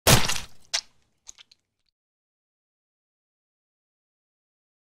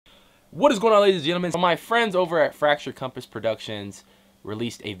What is going on, ladies and gentlemen? So my friends over at Fracture Compass Productions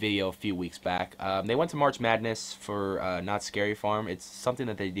released a video a few weeks back. They went to March Madness for Not Scary Farm. It's something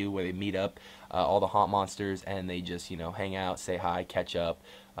that they do where they meet up all the haunt monsters and they just, hang out, say hi, catch up,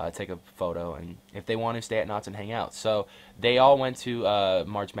 take a photo, and if they want to, stay at Knott's and hang out. So they all went to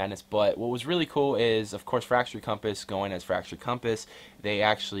March Madness, but what was really cool is, of course, Fracture Compass going as Fracture Compass. They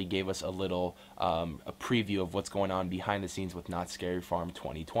actually gave us a little a preview of what's going on behind the scenes with Not Scary Farm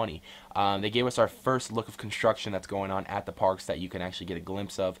 2020. They gave us our first look of construction that's going on at the parks that you can actually get a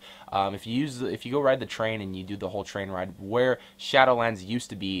glimpse of. If you go ride the train and you do the whole train ride, where Shadowlands used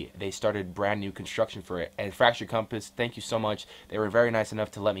to be, they started brand new construction for it. And Fracture Compass, thank you so much. They were very nice enough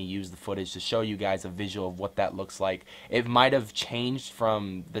to let me use the footage to show you guys a visual of what that looks like. It might have changed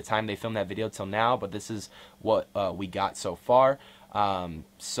from the time they filmed that video till now, but this is what we got so far.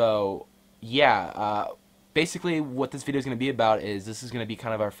 Basically what this video is going to be about is this is going to be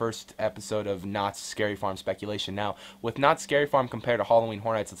kind of our first episode of Knott's Scary Farm speculation. Now, with Knott's Scary Farm compared to Halloween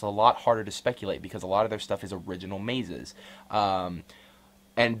Horror Nights, it's a lot harder to speculate because a lot of their stuff is original mazes.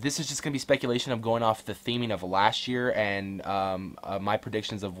 And this is just going to be speculation of going off the theming of last year and my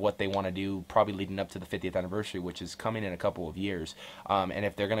predictions of what they want to do probably leading up to the 50th anniversary, which is coming in a couple of years. And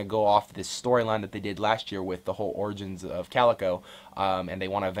if they're going to go off this storyline that they did last year with the whole origins of Calico, and they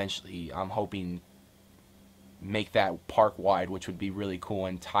want to eventually, I'm hoping, make that park wide, which would be really cool,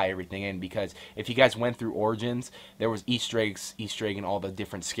 and tie everything in, because if you guys went through Origins, there was Easter eggs in all the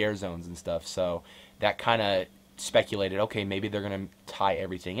different scare zones and stuff, so that kind of speculated, okay, maybe they're going to tie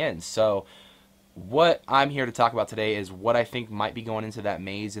everything in. So what I'm here to talk about today is what I think might be going into that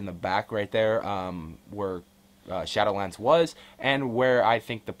maze in the back right there, where Shadowlands was, and where I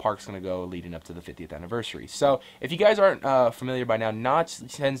think the park's going to go leading up to the 50th anniversary. So if you guys aren't familiar by now, Knott's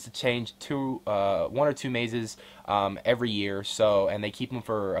tends to change one or two mazes every year, and they keep them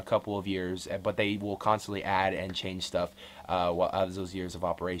for a couple of years, but they will constantly add and change stuff as those years of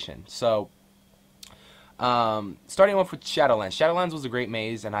operation. So starting off with Shadowlands. Shadowlands was a great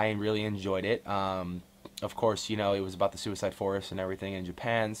maze, and I really enjoyed it. Of course, it was about the suicide forest and everything in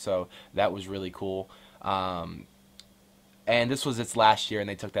Japan, so that was really cool. And this was its last year, and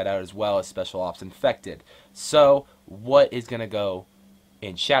they took that out as well as Special Ops Infected. So what is going to go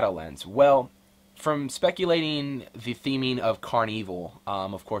in Shadowlands? Well, from speculating the theming of Carnival,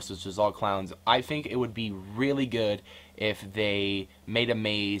 of course, which is all clowns, I think it would be really good if they made a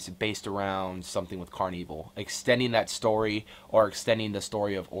maze based around something with Carnival, extending that story or extending the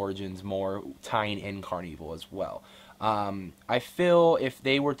story of Origins more, tying in Carnival as well. I feel if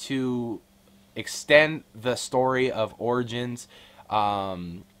they were to extend the story of Origins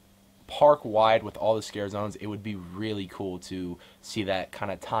park wide with all the scare zones, it would be really cool to see that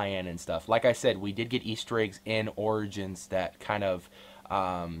kind of tie in and stuff. Like I said, we did get Easter eggs in Origins that kind of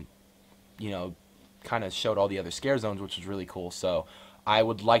showed all the other scare zones, which was really cool. So I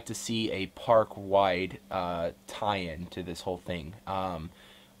would like to see a park wide tie-in to this whole thing,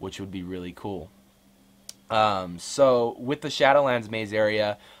 which would be really cool. So with the Shadowlands maze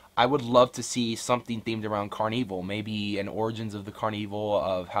area, I would love to see something themed around Carnival, maybe an origins of the Carnival,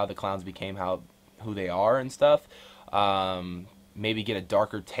 of how the clowns became who they are and stuff. Maybe get a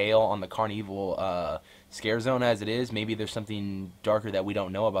darker tale on the Carnival scare zone as it is. Maybe there's something darker that we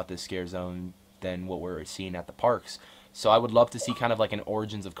don't know about this scare zone than what we're seeing at the parks. So I would love to see kind of like an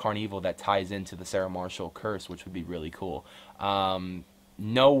origins of Carnival that ties into the Sarah Marshall curse, which would be really cool.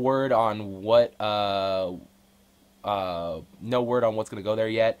 No word on what no word on what's going to go there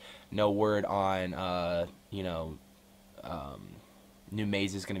yet. No word on, new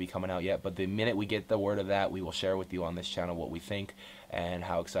maze is going to be coming out yet. But the minute we get the word of that, we will share with you on this channel what we think and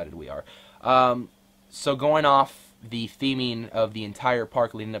how excited we are. So going off the theming of the entire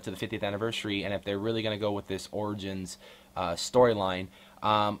park leading up to the 50th anniversary, and if they're really going to go with this Origins storyline,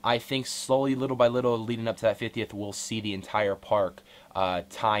 I think slowly, little by little, leading up to that 50th, we'll see the entire park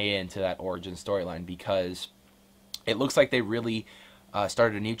tie into that Origins storyline, because it looks like they really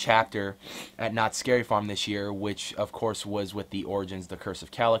started a new chapter at Knott's Scary Farm this year, which of course was with the Origins, the Curse of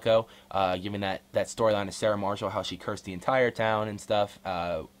Calico, giving that storyline to Sarah Marshall, how she cursed the entire town and stuff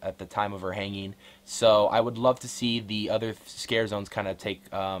at the time of her hanging. So I would love to see the other scare zones kind of take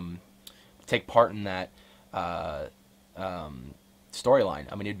part in that storyline.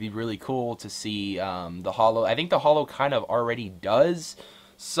 I mean, it'd be really cool to see the Hollow. I think the Hollow kind of already does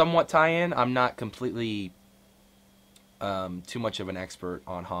somewhat tie in. I'm not completely too much of an expert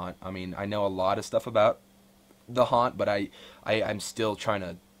on Haunt. I mean, I know a lot of stuff about the Haunt, but I'm still trying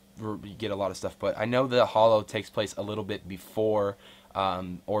to get a lot of stuff. But I know the Hollow takes place a little bit before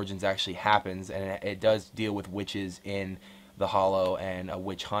Origins actually happens, and it does deal with witches in the Hollow and a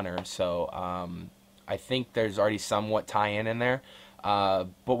Witch Hunter. So I think there's already somewhat tie-in in there. But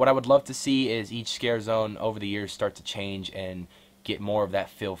what I would love to see is each scare zone over the years start to change and get more of that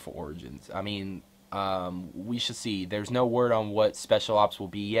feel for Origins. I mean, we should see. There's no word on what Special Ops will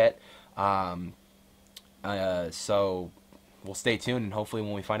be yet. So we'll stay tuned, and hopefully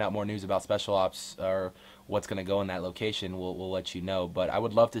when we find out more news about Special Ops or what's going to go in that location, we'll let you know. But I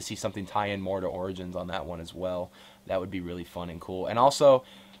would love to see something tie in more to Origins on that one as well. That would be really fun and cool. And also,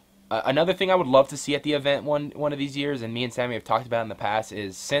 another thing I would love to see at the event one of these years, and me and Sammy have talked about in the past,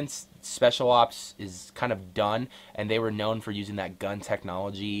 is since Special Ops is kind of done, and they were known for using that gun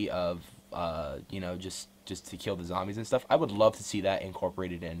technology of, you know, just to kill the zombies and stuff, I would love to see that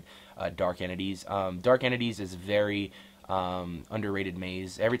incorporated in Dark Entities. Dark Entities is very underrated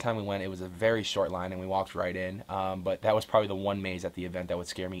maze. Every time we went, it was a very short line and we walked right in, but that was probably the one maze at the event that would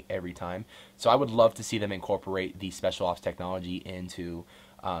scare me every time. So I would love to see them incorporate the Special Ops technology into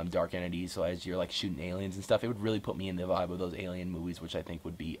Dark Entities. So as you're like shooting aliens and stuff, it would really put me in the vibe of those alien movies, which I think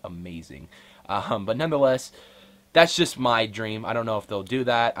would be amazing. But nonetheless, that's just my dream. I don't know if they'll do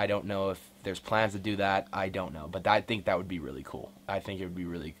that. I don't know if there's plans to do that. I don't know, but I think that would be really cool. I think it would be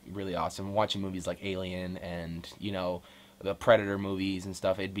really, really awesome. Watching movies like Alien and, you know, the Predator movies and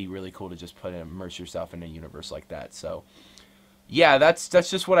stuff, it'd be really cool to just immerse yourself in a universe like that. So yeah, that's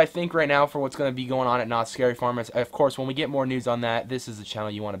just what I think right now for what's going to be going on at Knott's Scary Farm. Of course, when we get more news on that, this is the channel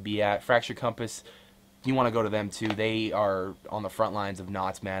you want to be at. Fractured Compass, you want to go to them too. They are on the front lines of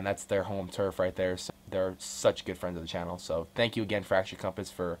Knott's, man. That's their home turf right there. So they're such good friends of the channel. So thank you again, Fractured Compass,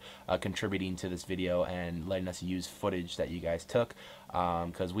 for contributing to this video and letting us use footage that you guys took,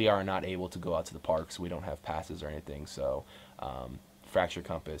 because we are not able to go out to the parks. We don't have passes or anything. So Fractured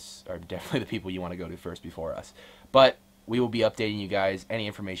Compass are definitely the people you want to go to first before us. But we will be updating you guys any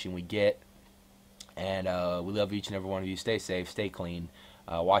information we get. And we love each and every one of you. Stay safe, stay clean.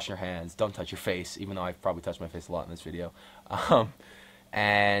 Wash your hands. Don't touch your face, even though I've probably touched my face a lot in this video.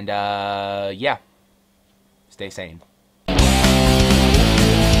 Yeah, stay sane.